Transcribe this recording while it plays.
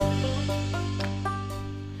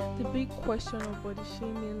big question of body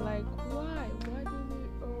shaming. Like, why? Why do we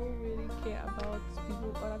all really care about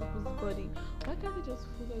other people's body? Why can't you just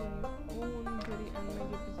focus on your own body and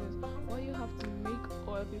mind your business? Why you have to make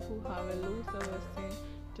other people have a low self-esteem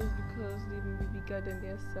just because they may be bigger than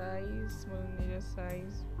their size, smaller than their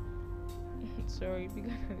size? Sorry,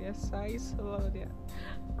 bigger than their size, smaller than their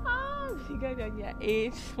bigger than their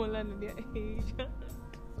age, smaller than their age.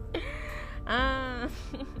 ah.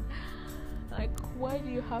 Like, why do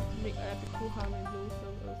you have to make other people have a low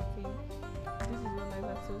self-esteem? This is what I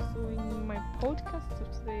like. So in my podcast of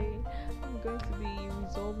today, I'm going to be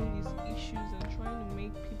resolving these issues and trying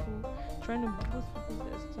to boost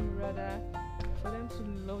people's esteem rather, for them to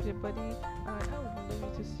love their body. And I would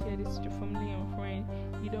love you to share this to your family and friends.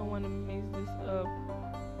 You don't want to mess this up.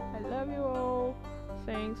 I love you all.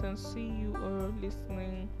 Thanks, and see you all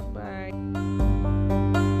listening. Bye.